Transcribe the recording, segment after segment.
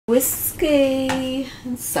Whiskey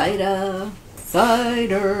and cider.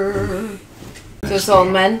 Cider. So it's all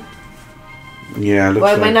men? Yeah,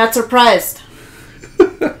 Why am I not surprised?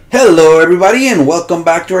 Hello everybody and welcome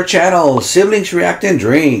back to our channel, Siblings React and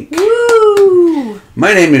Drink. Woo!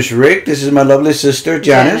 My name is Rick, this is my lovely sister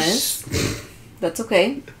Janice. That's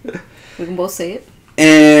okay. We can both say it.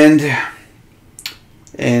 And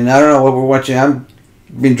I don't know what we're watching. I've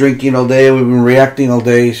been drinking all day, we've been reacting all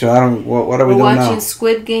day, so I don't, what are we doing now? We're watching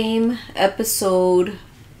Squid Game episode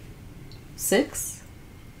 6?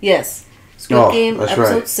 Yes. Squid Game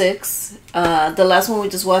episode right. 6. The last one we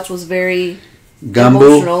just watched was very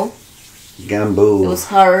Emotional. It was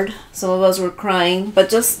hard. Some of us were crying. But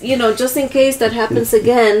just, just in case that happens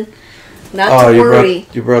again, not to worry.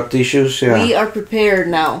 You brought tissues? Yeah. We are prepared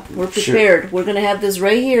now. We're prepared. Sure. We're going to have this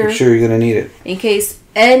right here. I'm sure you're going to need it. In case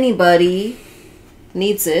anybody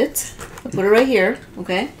needs it. I'll put it right here.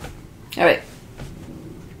 Okay? All right.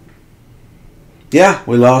 Yeah,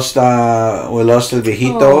 we lost El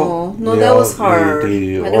Viejito. Oh, no, that was hard. The I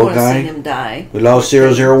didn't old want to guy. see him die. We lost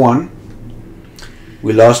 001.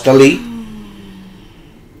 We lost Ali.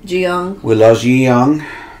 Joo-ryoung. We lost Yoo-ryoung.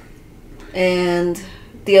 And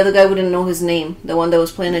the other guy, we didn't know his name. The one that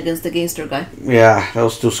was playing against the gangster guy. Yeah,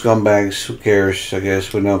 those two scumbags. Who cares? I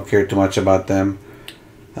guess we don't care too much about them.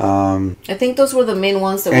 I think those were the main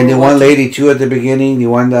ones that. And the one lady too at the beginning, the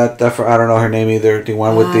one that I don't know her name either. The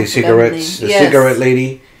one with the cigarettes, the cigarette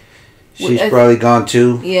lady. She's probably gone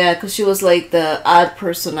too. Yeah, because she was like the odd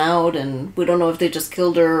person out, and we don't know if they just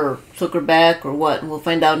killed her or took her back or what. We'll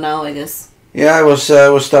find out now, I guess. Yeah, it was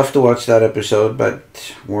tough to watch that episode,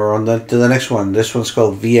 but we're on to the next one. This one's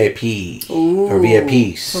called VIP. Ooh, or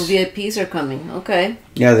VIPS. So VIPs are coming. Okay.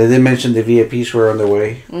 Yeah, they did mention the VIPs were on their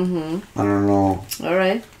way. Mm-hmm. I don't know. All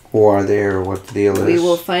right. Who are they or what the deal is? We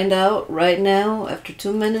will find out right now after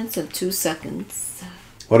 2 minutes and 2 seconds.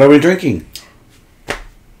 What are we drinking?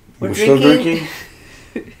 We're still drinking?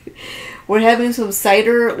 We're having some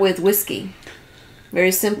cider with whiskey.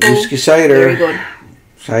 Very simple. Whiskey cider. Very good.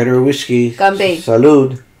 Cider whiskey. Kkanbu.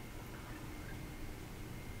 Salud.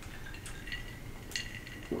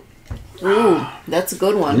 Ooh, that's a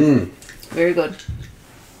good one. Very good.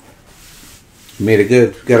 Made it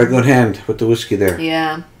good. Got a good hand with the whiskey there.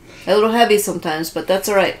 Yeah. A little heavy sometimes, but that's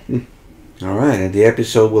all right. All right, and the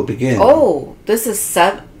episode will begin. Oh, this is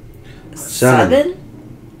seven?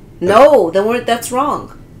 No, then that's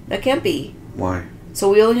wrong. That can't be. Why?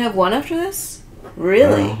 So we only have one after this?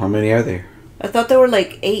 Really? How many are there? I thought there were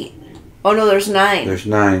like 8. Oh no, there's 9. There's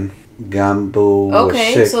 9. Kkanbu was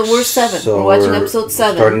 6. So we're 7. So we're watching episode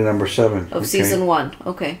 7. Starting number 7. Of season 1.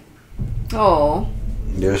 Okay. Oh.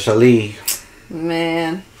 There's Ali.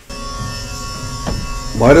 Man.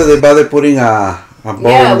 Why do they bother putting a bowl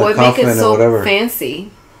in the coffin or whatever? Make it so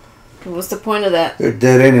fancy? What's the point of that? They're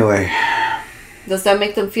dead anyway. Does that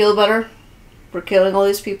make them feel better for killing all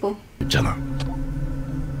these people?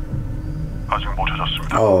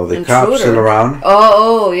 Oh, the cops still around?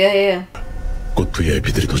 Oh, yeah.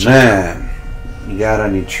 Man, we got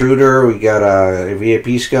an intruder, we got a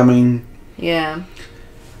VIPs coming. Yeah.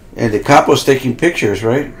 And the cop was taking pictures,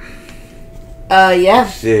 right? Yeah.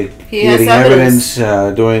 He getting evidence,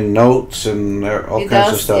 doing notes and all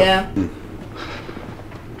kinds of stuff. Yeah.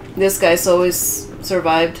 This guy's always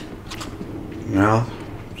survived. No,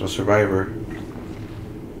 it's a survivor.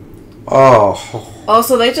 Oh. Oh,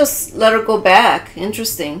 so they just let her go back.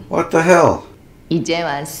 Interesting. What the hell? 이제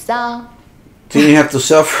왔어. Didn't you have to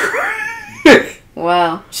suffer?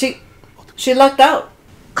 Wow. She lucked out.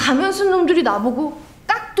 가면 쓴 놈들이 나보고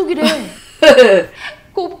깍두기래.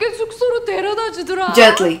 곱게 숙소로 데려다 주더라.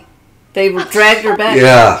 Gently. They dragged her back.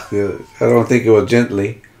 Yeah, I don't think it was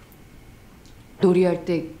gently. 놀이할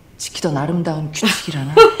때 지키던 아름다운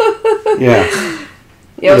규칙이라나. Yeah.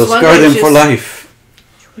 It'll scar them for life.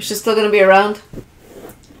 Is she still going to be around?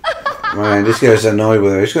 Man, this guy's annoyed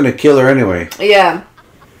with her. He's going to kill her anyway. Yeah.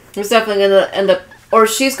 He's definitely going to end up... Or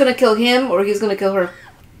she's going to kill him, or he's going to kill her.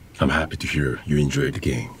 I'm happy to hear you enjoyed the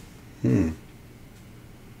game.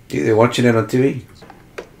 They're watching it on TV.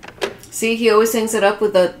 See, he always hangs it up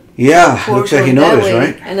with the... Yeah, looks like he noticed,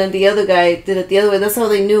 right? And then the other guy did it the other way. That's how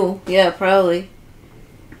they knew. Yeah, probably.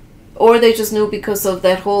 Or they just knew because of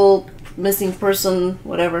that whole missing person,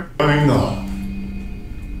 whatever.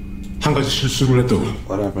 한 가지 실수를 했다고.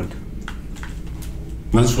 What happened?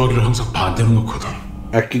 난 수학이를 항상 반대로 놓거든.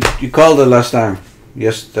 You called it last time.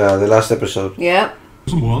 Yes, the last episode. Yeah.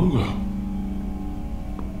 그래서 뭐 하는 거야?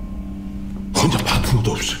 혼자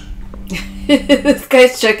파트너도 없이. This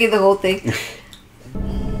guy's checking the whole thing.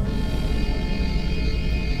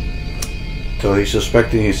 So he's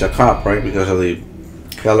suspecting he's a cop, right? Because of the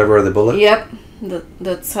caliber of the bullet? Yep.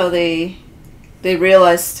 That's how they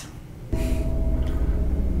realized.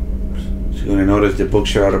 She's gonna notice the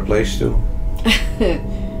books are out of place too.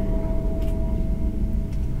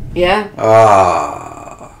 Yeah.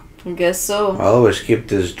 Ah. I guess so. I'll always keep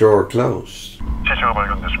this drawer closed.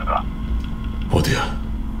 어디야?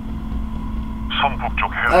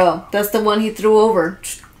 Oh, that's the one he threw over.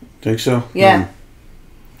 Think so? Yeah.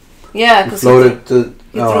 Yeah, because floated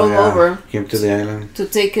he threw him over. Came to the island to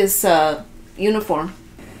take his uniform.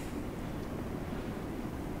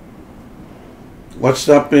 What's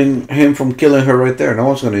stopping him from killing her right there? No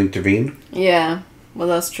one's going to intervene. Yeah, well,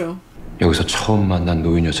 that's true. 여기서 처음 만난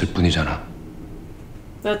노인이었을 뿐이잖아.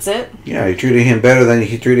 That's it? Yeah, he treated him better than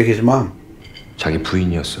he treated his mom. 자기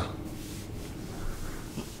부인이었어.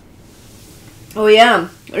 Oh yeah,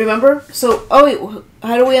 remember? So, wait,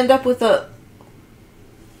 how do we end up with the...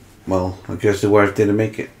 Well, I guess the wife didn't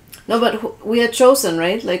make it. No, but we had chosen,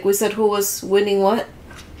 right? Like we said, who was winning what?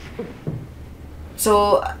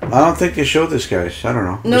 So... I don't think they showed this, guys. I don't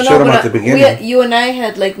know. No, they showed him at the beginning. You and I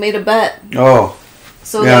had like made a bet. Oh.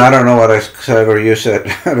 So yeah, like, I don't know what I said or you said.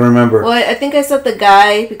 I don't remember. Well, I think I said the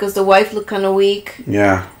guy because the wife looked kind of weak.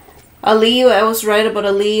 Yeah. Ali, I was right about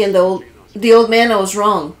Ali, and the old man I was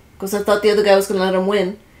wrong because I thought the other guy was gonna let him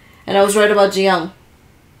win, and I was right about Ji-young.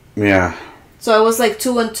 Yeah. So I was like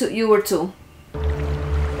 2 and 2. You were 2.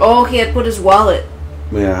 Oh, he had put his wallet.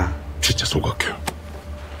 Yeah. 진짜 소각해.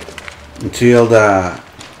 Until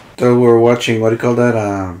we were watching, what do you call that?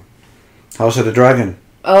 House of the Dragon.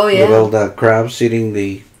 Oh yeah. With all the crabs eating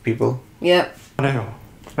the people. Yep.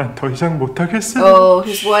 난더 이상 못하겠어. Oh,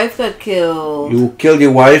 his wife got killed. You killed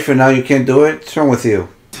your wife and now you can't do it? What's wrong with you?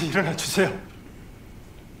 일어나 주세요.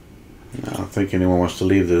 I don't think anyone wants to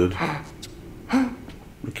leave, dude.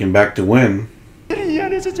 We came back to win. 이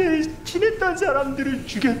안에서 제일 친했던 사람들을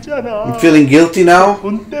죽였잖아. You feeling guilty now?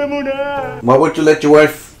 돈 때문에. Why would you let your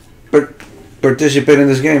wife participate in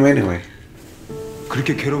this game anyway?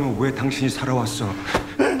 그렇게 괴로우면 왜 당신이 살아왔어?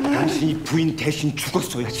 당신이 부인 대신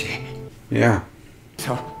죽었어야지. Yeah.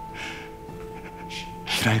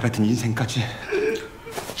 지랄 같은 인생까지.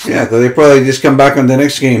 Yeah, they probably just come back on the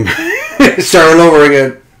next game. Start all over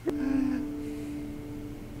again.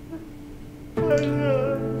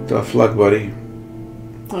 Tough luck, buddy.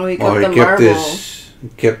 Oh, he got the marble. He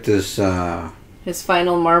kept his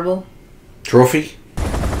final marble. Trophy.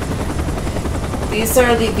 These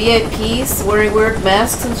are the VIPs wearing weird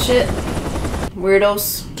masks and shit.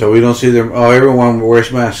 Weirdos. So we don't see them. Oh, everyone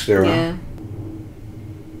wears masks there. Yeah. Huh?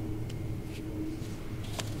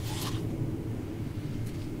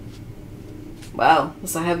 Wow,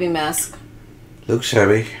 it's a heavy mask. Looks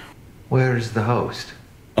heavy. Where is the host?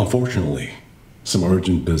 Unfortunately, some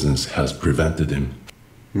urgent business has prevented him.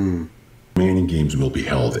 Remaining games will be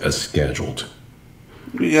held as scheduled.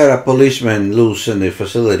 We got a policeman loose in the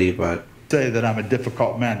facility, but... Say that I'm a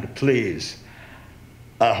difficult man to please.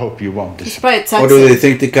 I hope you won't disappoint. Or do they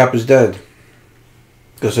think the cop is dead?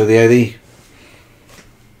 Because of the ID?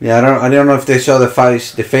 Yeah, I don't know if they saw the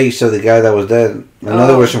face of the guy that was dead. I know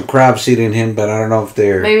there were some crabs eating him, but I don't know if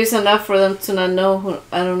they're... Maybe it's enough for them to not know.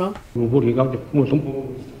 I don't know.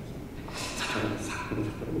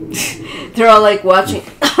 They're all like watching,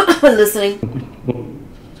 listening.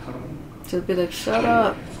 Just be like, shut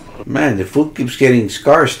up. Man, the food keeps getting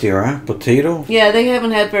scarce here, huh? Potato? Yeah, they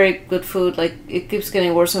haven't had very good food. Like, it keeps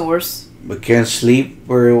getting worse and worse. But can't sleep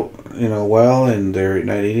very, well, and they're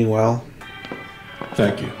not eating well.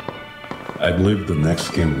 Thank you. I believe the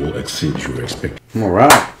next game will exceed your expectations. All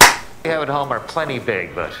right. You have at home are plenty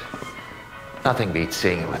big, but nothing beats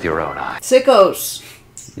seeing it with your own eyes. Sickos.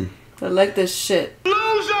 I like this shit.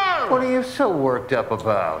 Loser! What are you so worked up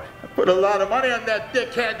about? I put a lot of money on that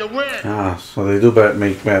dickhead to win. Ah, so they do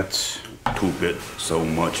make bets. 2-bit, so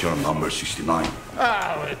much on number 69.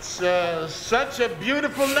 Oh, it's such a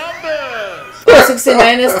beautiful number.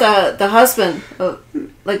 69 is the husband.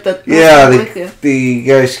 Like the... Yeah, the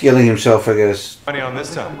guy's killing himself, I guess. Money on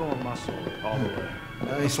this time.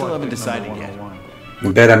 I still haven't decided yet.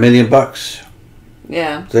 You bet $1 million.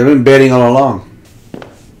 Yeah. They've been betting all along.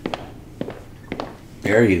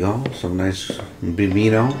 There you go. Some nice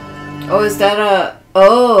bimino. Oh, is that a...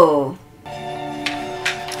 Oh.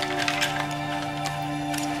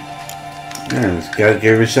 Yeah, this guy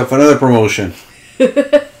gave himself another promotion.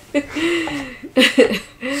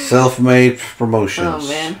 Self-made promotions. Oh,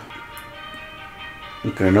 man.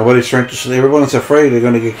 Okay, nobody's trying to sleep. Everyone's afraid they're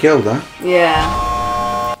going to get killed, huh?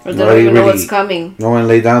 Yeah. Or they don't even know what's coming. No one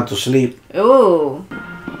lay down to sleep. Ooh.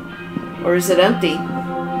 Or is it empty?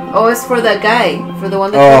 Oh, it's for that guy. For the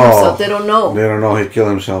one that killed himself. They don't know. They don't know he killed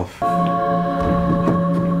himself.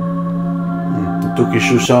 Took his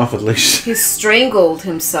shoes off at least. He strangled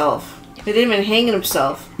himself. He didn't even hang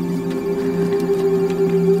himself.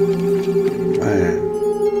 Man.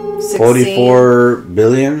 16. 44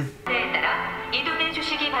 billion?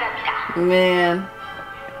 Man.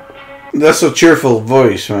 That's a cheerful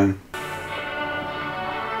voice, man.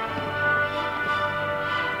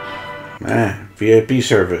 Man, VIP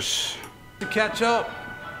service. To catch up,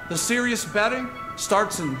 the serious betting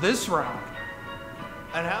starts in this round.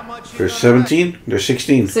 And how much? They're 17? They're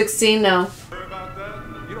 16. 16 now. About that?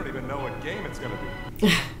 You don't even know what game it's gonna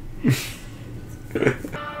be.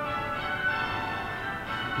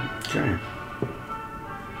 Okay.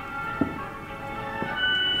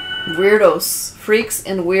 Weirdos. Freaks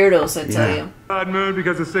and weirdos, I tell you. Bad mood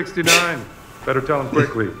because of 69. Better tell him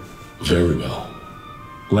quickly. Very well.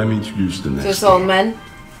 Let me introduce the next. Just all men?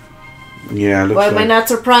 Yeah, looks Why am I not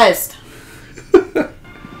surprised?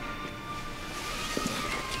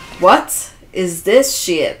 What is this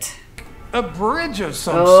shit? A bridge of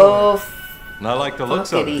some Oh, sort. Not like the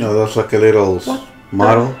looks of it. No, that's like a little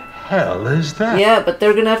model. Hell is that? yeah, but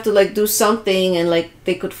they're gonna have to like do something, and like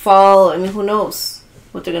they could fall. I mean, who knows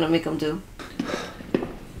what they're gonna make them do?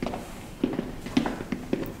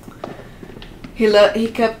 He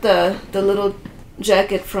kept the little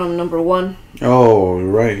jacket from number 1. Oh, you're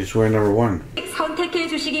right. He's wearing number 1. 선택해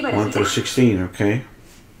주시기 1 바랍니다. through 16, okay.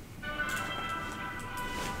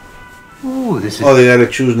 Ooh, this is. Oh, they gotta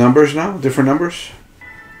choose numbers now? Different numbers?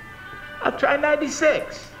 I'll try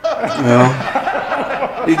 96. No.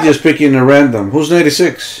 He's just picking a random. Who's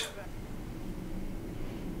 96?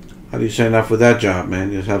 How do you sign off with that job,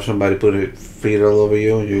 man? Just have somebody put it feet all over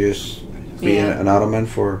you and you just be an ottoman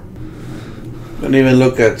for... Don't even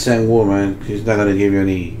look at Sang-woo, man. He's not gonna give you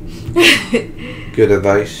any good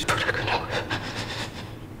advice.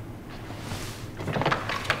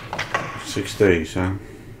 6 days, huh?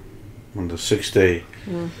 On the 6th day.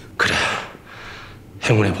 그래.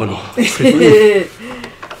 행운의 번호.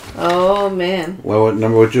 Oh man. Well, what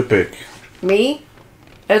number would you pick? Me?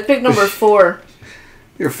 I'd pick number 4.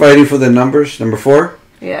 You're fighting for the numbers? Number 4?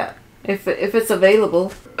 Yeah. If it's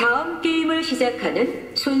available. 다음 게임을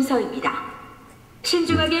시작하는 순서입니다.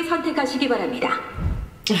 신중하게 선택하시기 바랍니다.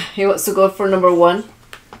 He wants to go for number 1.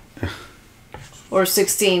 Or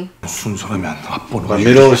 16. 순서라면 앞번호. The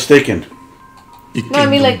middle is taken. No, I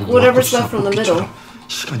mean like whatever's left from the middle.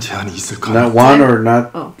 시간 제한이 있을까? Not 1 or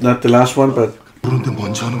not the last one, but... 모르는데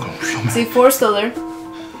먼저 하는 건 위험해. See, 4's still there.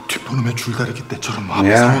 뒷번호면 줄다리기 때처럼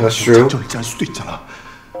Yeah, that's true. 작전을 짤 수도 있잖아.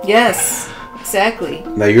 Yes, exactly.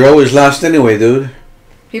 Now, you're always last anyway, dude.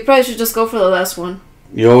 He probably should just go for the last one.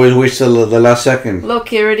 You always wait till the last second. Look,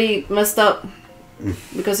 he already messed up.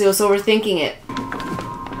 Because he was overthinking it.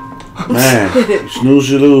 Man, snooze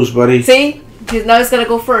you lose, buddy. See? Now he's gotta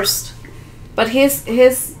go first. But his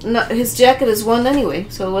jacket is 1 anyway,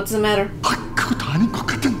 so what does it matter?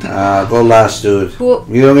 Go last, dude.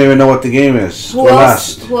 You don't even know what the game is. Go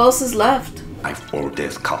last. Who else is left? I for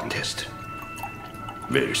death contest.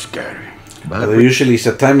 Very scary. Well, there usually is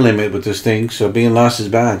a time limit with this thing, so being last is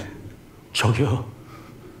bad. 저기요.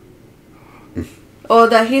 Oh,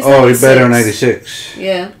 that he's 96. Oh, he's better 96.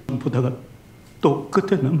 Yeah. 보다가 또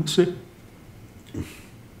끝에 남았어요.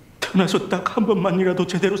 태어나서 딱 한 번만이라도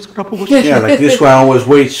제대로 살아보고 싶어요. Yeah, like this one always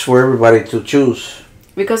waits for everybody to choose.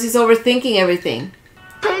 Because he's overthinking everything.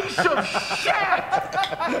 Piece of shit!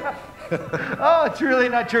 Oh, it's really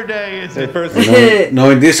not your day, is it? First,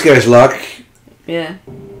 Knowing this guy's luck. Yeah.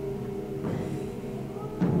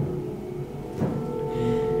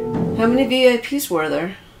 How many VIPs were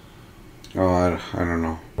there? Oh, I don't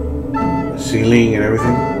know. Ceiling and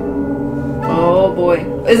everything. Oh boy.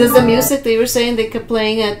 Is this the music that you were saying they kept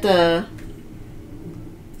playing at the...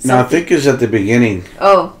 No, I think it's at the beginning.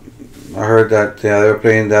 Oh. I heard that, yeah, they were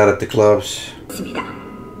playing that at the clubs.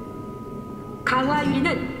 강화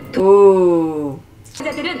유리는 Ooh.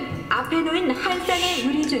 자들은 앞에 놓인 한 쌍의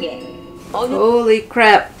유리 중에 어느 Holy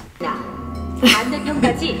crap.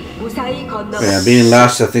 반대편까지 무사히 건너. Yeah, being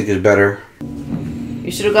last I think is better.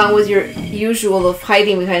 You should have gone with your usual of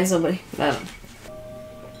hiding behind somebody. I don't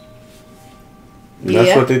know.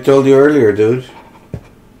 That's what they told you earlier, dude.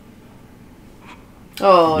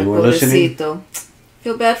 Oh, You weren't listening? pobrecito.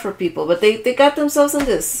 Feel bad for people, but they got themselves in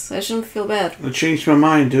this. I shouldn't feel bad. I changed my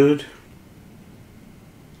mind, dude.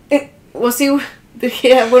 Was he? Did he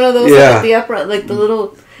have one of those at the opera, like the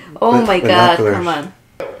little? Oh my God! Come on.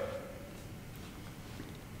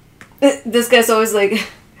 This guy's always like.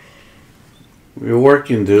 You're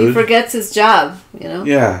working, dude. He forgets his job, you know.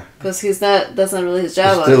 Yeah. Because he's not. That's not really his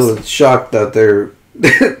job. Still shocked that they're.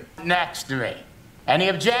 Next to me. Any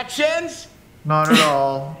objections? Not at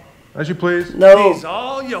all. As you please. No. He's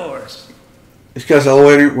all yours. These guys all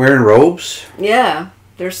wearing robes? Yeah.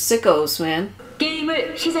 They're sickos, man.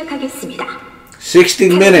 게임을 시작하겠습니다.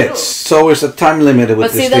 16 minutes. So it's a time limit with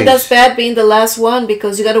but this see, thing. that's bad being the last one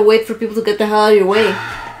because you gotta wait for people to get the hell out of your way.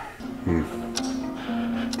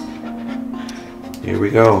 Here we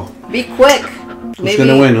go. Be quick. Who's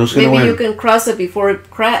gonna win? Who's gonna win? Maybe you can cross it before it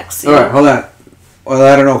cracks. Alright, hold on. Well,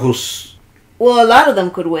 I don't know who's... Well, a lot of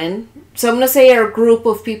them could win. So I'm gonna say our group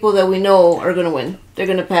of people that we know are gonna win. They're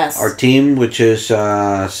gonna pass. Our team, which is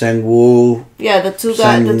Sang-woo... Yeah, the two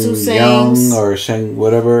guys, the two Sang Sangs. or Sang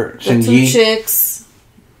whatever. The Sang two Yi. chicks.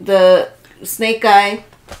 The snake guy.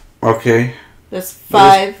 Okay. That's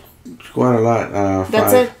 5. It's quite a lot.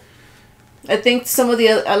 That's 5. it. I think a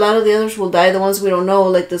lot of the others will die. The ones we don't know,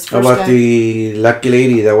 like this How first about guy. the lucky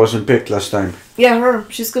lady that wasn't picked last time? Yeah, her.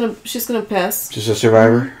 She's gonna pass. Just a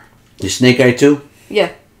survivor? The snake eye too?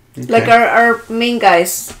 Yeah. Okay. Like our main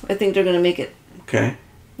guys, I think they're gonna make it. Okay.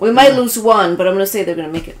 We might lose one, but I'm gonna say they're gonna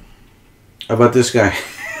make it. How about this guy?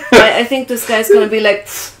 I think this guy's gonna be like.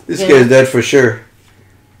 This guy's dead for sure.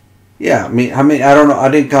 Yeah, I mean, how many? I don't know. I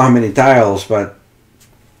didn't count how many tiles, but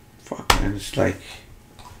fuck, man, it's like.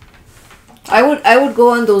 I would go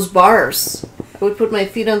on those bars. I would put my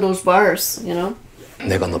feet on those bars, you know.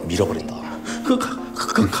 내가 너 밀어버린다.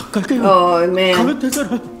 Oh man,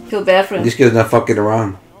 feel bad for him. This guy's not fucking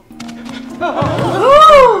around.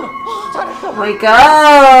 Oh my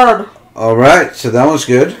god! All right, so that one's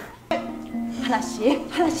good. 하나씩.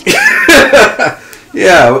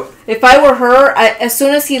 Yeah. If I were her, as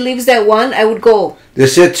soon as he leaves that one, I would go. They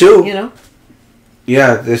said two. You know.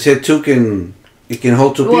 Yeah, they said two can. It can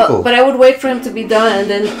hold two people. But I would wait for him to be done, and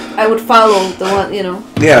then I would follow the one, you know.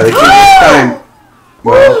 Yeah, they keep this time.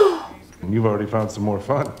 Well, You've already found some more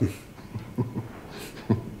fun.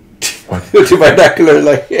 with your binocular,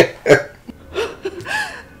 like,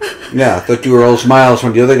 yeah, I thought you were all smiles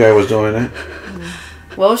when the other guy was doing it.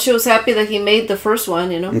 Well, she was happy that he made the first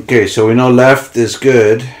one, you know. Okay, so we know left is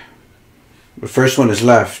good. The first one is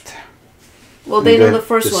left. Well, they know the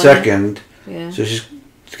first the one. The second. Yeah. So she's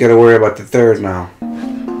got to worry about the third now.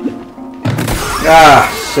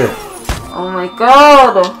 Ah, shit. Oh my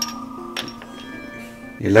god.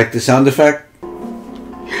 You like the sound effect?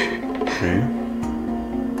 Okay.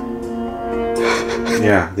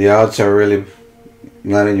 Yeah, the odds are really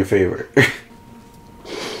not in your favor.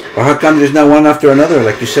 Well, how come there's not one after another,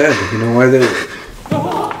 like you said? You know why they...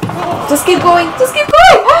 Just keep going. Just keep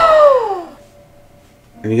going.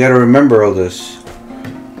 And you got to remember all this.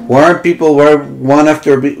 Why aren't people one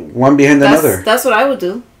after one behind another? That's what I would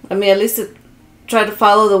do. I mean, at least try to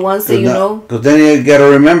follow the ones that you know. Because then you got to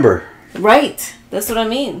remember. Right. That's what I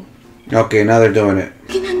mean. Okay, now they're doing it.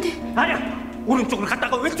 오른쪽으로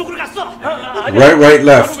갔다가 왼쪽으로 갔어. Right,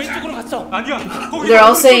 left. 왼쪽으로 갔어. 아니야. They're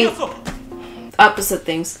all saying opposite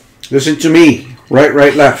things. Listen to me.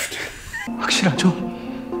 Right, left. 확실하죠?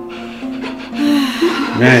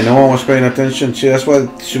 Man, no one was paying attention. See, that's why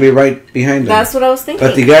it should be right behind them. That's what I was thinking.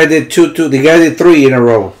 But the guy did two. The guy did 3 in a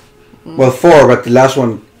row. Well, 4, but the last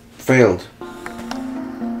one failed.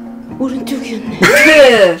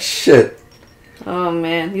 오른쪽이었네. Shit. Oh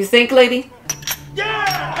man, you think, lady?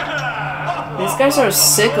 Yeah! These guys are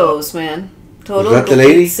sickos, man. Total Was that the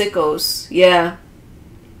lady? sickos. Yeah.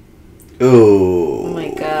 Ooh. Oh my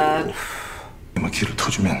god. 길을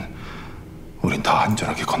터주면 우린 다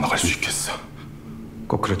안전하게 건너갈 수 있겠어.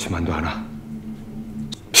 꼭 그렇지만도 않아.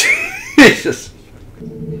 Jesus.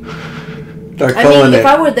 They're I calling mean, if it.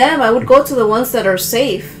 I were them, I would go to the ones that are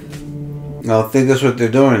safe. I think that's what they're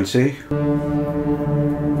doing. See?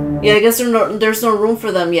 Yeah, I guess there's no room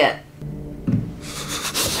for them yet.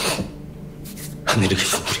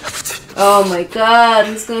 Oh my god,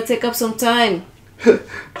 he's gonna take up some time.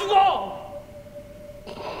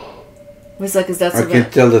 It's like, is that so I can't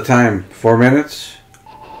bad? tell the time. 4 minutes?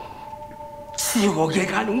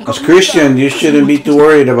 As Christian, you shouldn't be too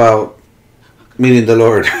worried about meeting the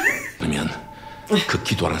Lord. 그러면 그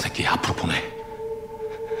기도하는 새끼 앞으로 보내.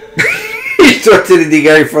 He's threatening the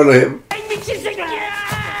guy in front of him.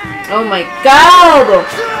 Oh my god!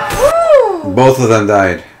 Woo! Both of them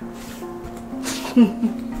died.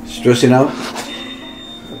 Stressing out?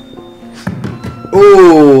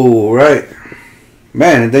 Ooh, right.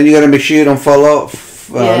 Man, and then you gotta make sure you don't fall off,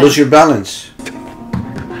 lose your balance.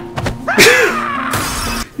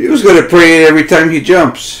 He was gonna pray every time he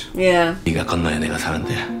jumps. Yeah. 네가 건너야 내가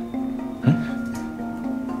사는데.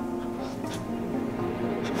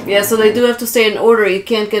 Yeah, so they do have to stay in order. You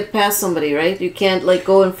can't get past somebody, right? You can't, like,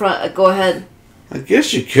 go in front, go ahead. I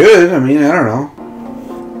guess you could. I mean, I don't know.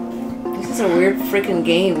 This is a weird freaking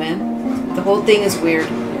game, man. The whole thing is weird.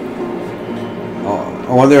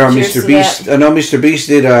 I wonder how Cheers Mr. to Beast. that. I know Mr. Beast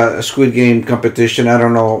did a Squid Game competition. I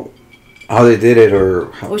don't know how they did it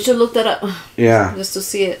or. How, We should look that up. yeah. Just to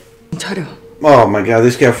see it. Oh my God!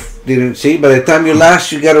 This guy didn't see. By the time you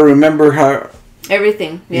last, you got to remember how.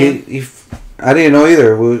 Everything. Yeah. I didn't know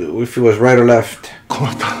either if it was right or left.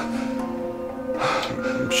 I'm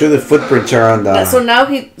sure the footprints are on the. So now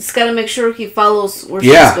he's got to make sure he follows where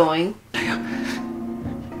Yeah. she's going.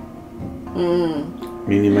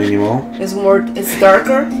 Mi-nyeo. It's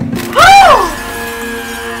darker.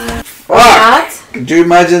 Or Fuck! not? Could you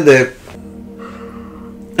imagine that?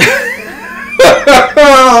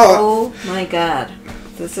 Oh my God!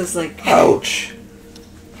 This is like. Ouch!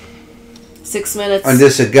 6 minutes. And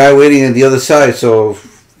there's a guy waiting on the other side, so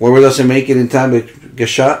whoever doesn't make it in time to get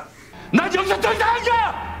shot.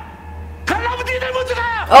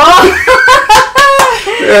 Oh!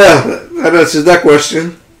 Yeah, that answers that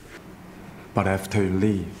question. But after you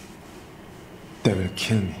leave, they will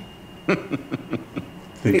kill me.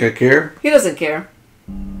 Think I care? He doesn't care.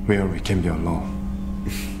 Where we can be alone.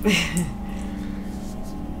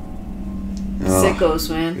 Sickos,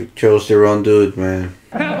 man. You chose the wrong dude, man.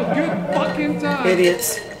 Have a good fucking time.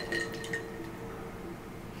 Idiots.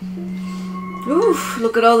 Oof,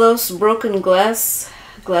 look at all those broken glasses,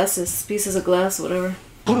 pieces of glass, whatever.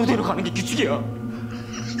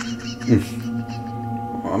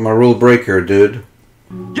 I'm a rule breaker, dude.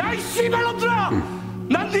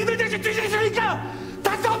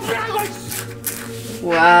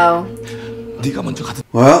 Wow.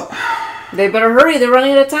 Well, They better hurry, they're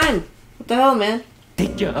running out of time. What the hell, man?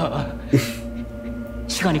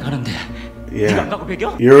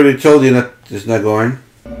 yeah. You already told you that it's not going.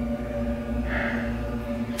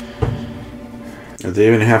 Are they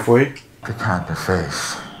even halfway? The kind of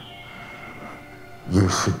face you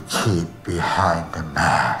should keep behind the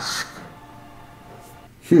mask.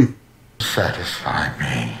 Satisfy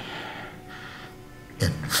me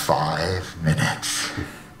in 5 minutes.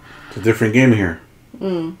 It's a different game here.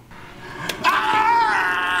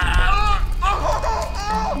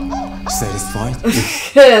 Satisfied?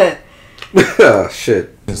 Oh,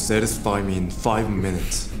 shit. Satisfy me in 5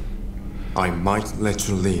 minutes. I might let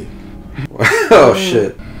you leave. Oh,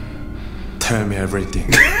 shit. Tell me everything.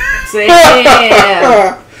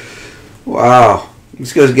 Damn. Wow.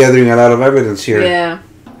 This guy's gathering a lot of evidence here. Yeah.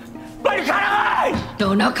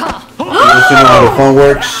 Doesn't know how the phone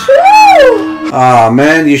works. Ah,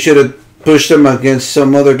 man, you should have pushed him against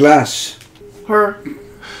some other glass. Her.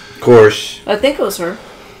 Of course. I think it was her.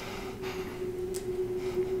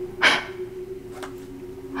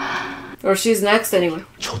 Or she's next anyway.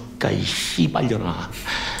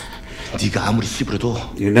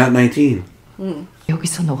 You're not 19.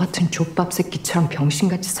 여기서 너 같은 족밥 새끼처럼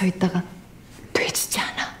병신같이 서 있다가 되지지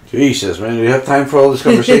않아. Jesus, man, do you have time for all this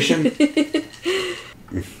conversation?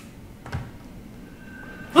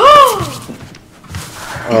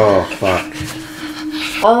 Oh, fuck.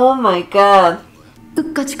 Oh my God.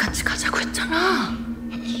 끝까지 같이 가자고 했잖아.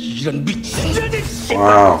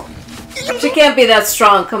 Wow. She can't be that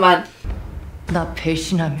strong, come on. 나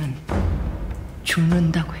배신하면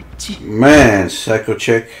죽는다고 했지. Man, psycho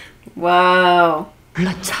chick. Wow.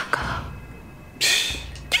 몰라 작아.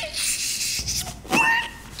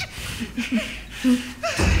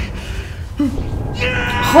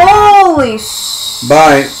 Holy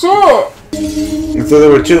Bye. shit. I thought there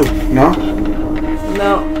were two. No?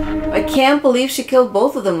 No. I can't believe she killed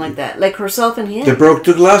both of them like that. Like herself and him. They broke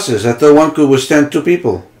 2 glasses. I thought one could withstand 2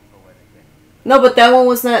 people. No, but that one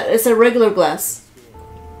was not. It's a regular glass.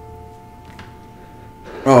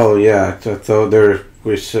 Oh, yeah. I thought they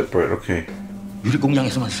were separate. Okay.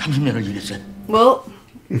 유리공장에서만 30년을 일했어. Well,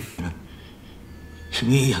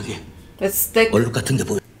 희미하게 it's thick. 얼룩 같은 게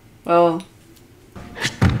보여. Oh.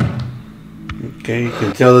 Okay, you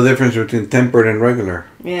can tell the difference between tempered and regular.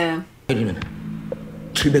 Yeah.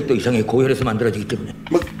 700도 이상의 고열에서 만들어지기 때문에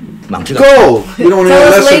망치가 Go! We don't need a Tell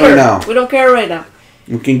us lesson later. right now. We don't care right now.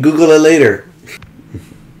 We can Google it later.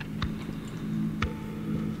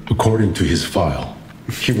 According to his file,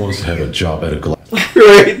 he once had a job at a glass.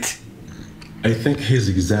 Right. I think he's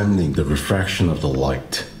examining the refraction of the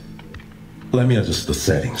light. Let me adjust the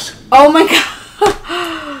settings. Oh my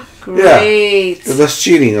God. Great. Yeah. That's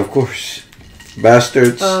cheating, of course.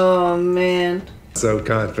 Bastards. Oh man. So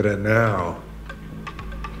confident now.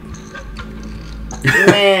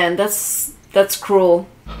 Man, that's cruel.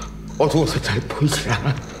 어두워서 잘 보이지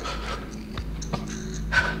않아.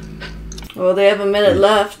 Well, they have a minute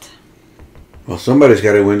left. Well, somebody's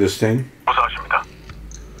got to win this thing. 고생하십니다.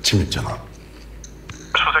 침입전화.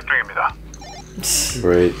 수색 중입니다.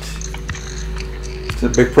 Right. It's a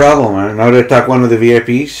big problem, man. Now they attack one of the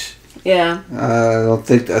VIPs. Yeah. I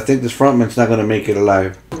think this frontman's not gonna make it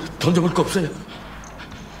alive. 던져볼 거 없어요.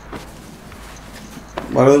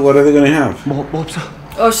 What are they gonna have? 뭐 없어?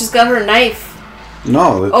 Oh, she's got her knife.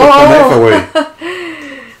 No, they took the knife away.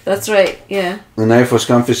 That's right. Yeah. The knife was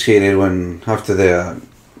confiscated when after the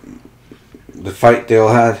fight they all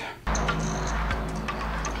had.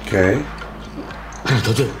 Okay.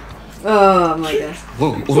 던져. Oh my god.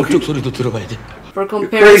 오른쪽 소리도 들어봐야 돼. For You're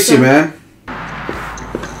comparison. crazy, man.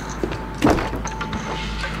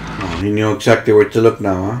 Oh, you know exactly where to look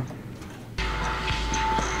now, huh?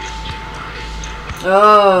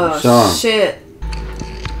 Oh Song. shit.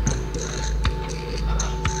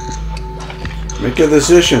 Make a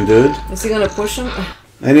decision, dude. Is he gonna push him?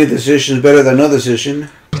 Any decision is better than no decision.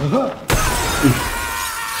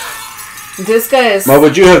 This guy is. What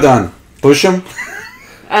would you have done? Push him?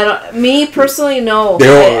 I don't. Me personally, no.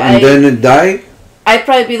 And then die? I'd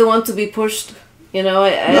probably be the one to be pushed. You know.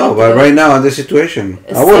 I No, don't but feel right like- now in this situation,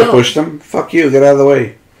 I Still. would have pushed him. Fuck you, get out of the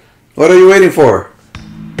way. What are you waiting for?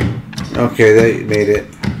 Okay, they made it.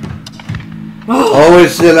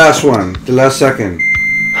 Always the last one, the last second.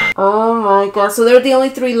 Oh my god! So they're the only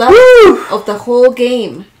 3 left of the whole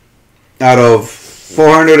game. Out of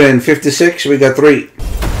 456, we got 3.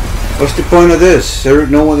 What's the point of this? There was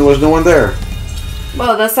no one there.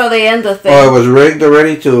 Well, that's how they end the thing. Oh, it was rigged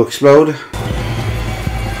already to explode?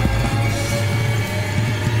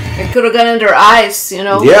 It could have gone in their eyes, you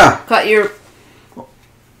know. Yeah. Cut your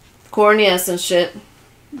corneas and shit.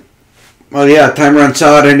 Well, yeah, time runs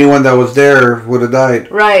out. Anyone that was there would have died.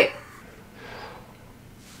 Right.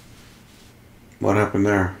 What happened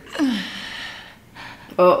there?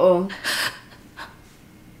 Uh-oh.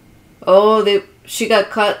 Oh, she got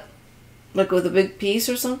cut like with a big piece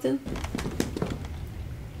or something?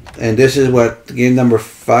 And this is what, game number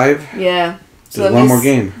 5? Yeah. So There's that one more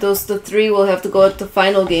means game. the 3 will have to go at the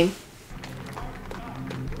final game.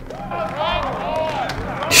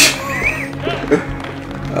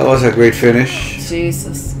 That was a great finish.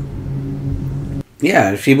 Jesus.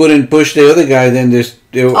 Yeah, if he wouldn't push the other guy, then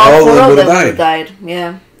all All of 4 them of would have them died. died.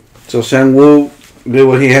 Yeah. So Sang-woo did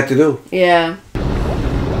what he had to do. Yeah.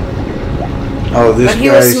 Oh, this But he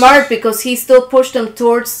guy's... was smart because he still pushed them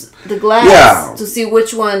towards the glass Yeah. to see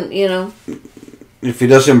which one, you know. If he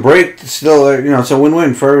doesn't break, it's still, it's a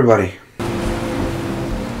win-win for everybody.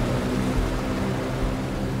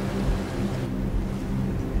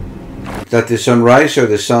 Is that the sunrise or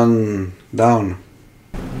the sun down?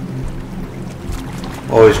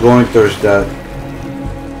 Oh, he's going towards that.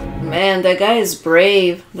 Man, that guy is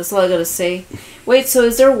brave. That's all I gotta say. Wait, so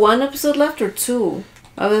is there 1 episode left or 2?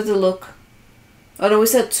 I'll have to look. Oh no, we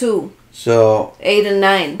said 2. So 8 and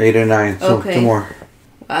 9. 8 or 9. So Okay. 2 more.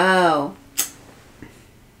 Wow.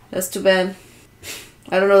 That's too bad.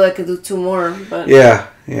 I don't know that I could do 2 more, but Yeah.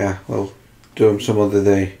 We'll do them some other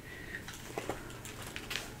day.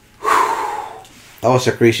 That was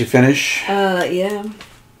a crazy finish. yeah.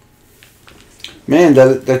 Man,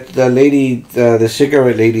 that lady, the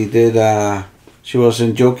cigarette lady did, she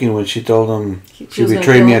wasn't joking when she told him, She "If you was gonna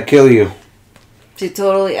betray kill me, him. I'll kill you." She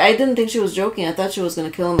totally. I didn't think she was joking. I thought she was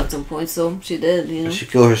gonna kill him at some point. So she did. You know. She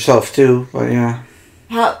killed herself too, but yeah.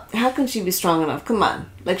 How can she be strong enough? Come on.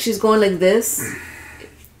 Like she's going like this.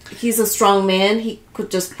 He's a strong man. He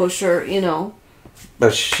could just push her. You know.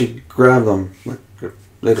 But she grabbed him like a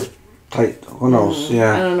little tight. Who knows? I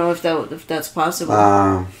Yeah. don't know if that's possible.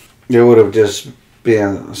 It would have just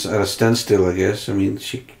been at a standstill, I guess. I mean,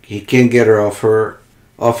 he can't get her off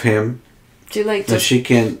him. She like And just she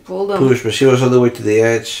can't pulled him. push, but she was all the way to the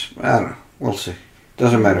edge. I don't know. We'll see.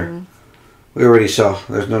 Doesn't matter. We already saw.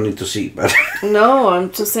 There's no need to see, but No,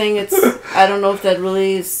 I'm just saying it's. I don't know if that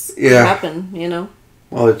really is Yeah. happen. You know.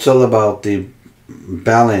 well, it's all about the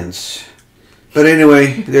balance. But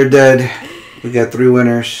anyway, they're dead. We got 3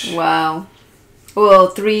 winners. Wow. Well,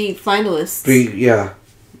 3 finalists. 3, yeah.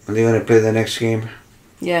 And they're gonna play the next game.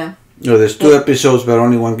 Yeah. No, there's 2 episodes, but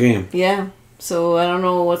only 1 game. Yeah. So I don't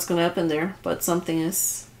know what's gonna happen there, but something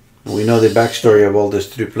is. We know the backstory of all these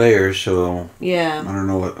 3 players, so Yeah. I don't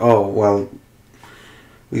know what. Oh well,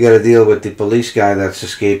 we got to deal with the police guy that's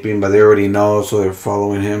escaping, but they already know, so they're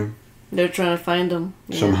following him They're trying to find him.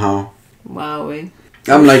 Yeah. somehow. Wow.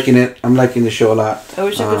 I'm liking it. I'm liking the show a lot. I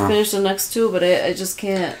wish I could finish the next 2, but I just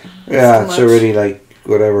can't. Yeah, too it's much. already like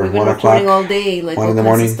whatever, We've been 1 recording o'clock. all day, like 1 all in the kinds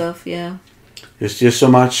morning. of stuff. Yeah. There's just so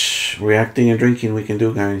much reacting and drinking we can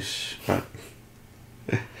do, guys. But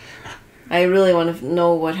I really want to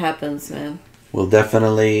know what happens, man. we'll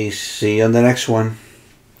definitely see you on the next one.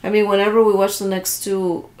 I mean, whenever we watch the next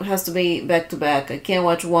 2, it has to be back to back. I can't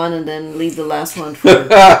watch one and then leave the last one for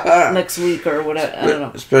next week or whatever. I don't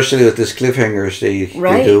know. Especially with these cliffhangers they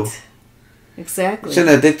Right. do. Exactly. It's an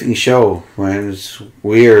addicting show, man. It's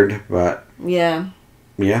weird, but yeah,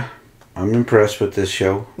 I'm impressed with this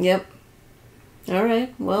show. Yep. All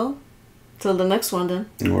right. Well, till the next one then.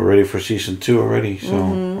 And we're ready for season 2 already. So,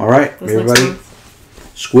 all right, That's everybody.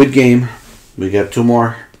 Squid Game. We got 2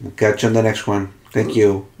 more. We'll catch you on the next one. Thank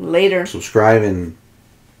you. Later. Subscribe and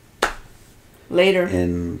later.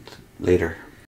 And later.